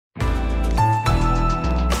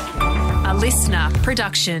listener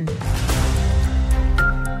production.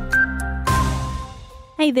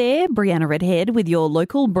 Hey there, Brianna Redhead with your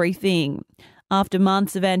local briefing. After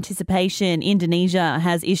months of anticipation, Indonesia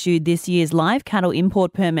has issued this year's live cattle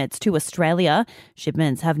import permits to Australia.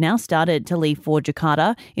 Shipments have now started to leave for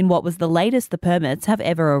Jakarta in what was the latest the permits have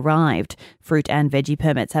ever arrived. Fruit and veggie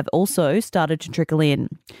permits have also started to trickle in.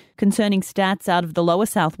 Concerning stats out of the lower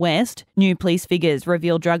southwest, new police figures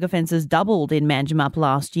reveal drug offences doubled in Manjimup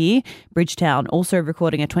last year. Bridgetown also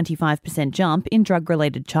recording a 25% jump in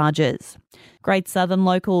drug-related charges. Great Southern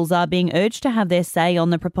locals are being urged to have their say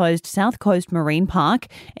on the proposed South Coast Marine Park.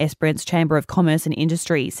 Esperance Chamber of Commerce and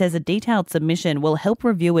Industry says a detailed submission will help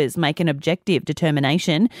reviewers make an objective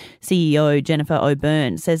determination. CEO Jennifer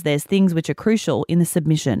O'Byrne says there's things which are crucial in the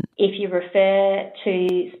submission. If you refer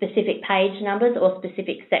to specific page numbers or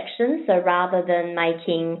specific sections, so rather than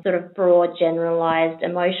making sort of broad, generalised,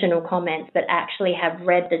 emotional comments, but actually have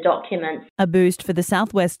read the documents. A boost for the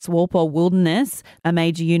Southwest's Walpole Wilderness. A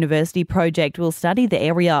major university project will study the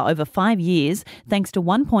area over 5 years thanks to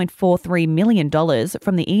 $1.43 million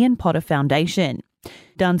from the Ian Potter Foundation.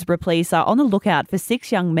 Dunsborough Police are on the lookout for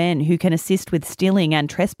 6 young men who can assist with stealing and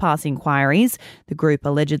trespass inquiries. The group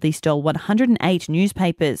allegedly stole 108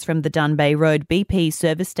 newspapers from the Dunbay Road BP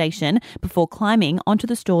service station before climbing onto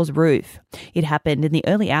the store's roof. It happened in the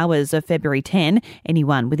early hours of February 10.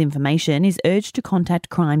 Anyone with information is urged to contact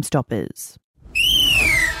Crime Stoppers.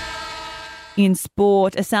 In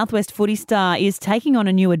sport, a Southwest footy star is taking on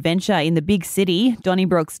a new adventure in the big city.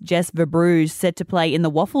 Donnybrook's Jess Verbruge set to play in the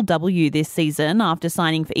Waffle W this season after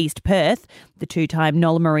signing for East Perth. The two-time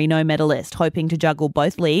Nola Marino medalist hoping to juggle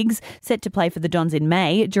both leagues, set to play for the Dons in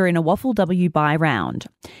May during a Waffle W bye round.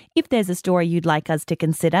 If there's a story you'd like us to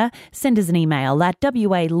consider, send us an email at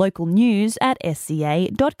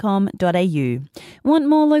walocalnews@sca.com.au. Want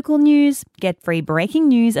more local news? Get free breaking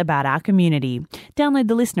news about our community. Download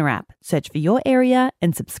the Listener app, search for your area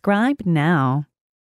and subscribe now.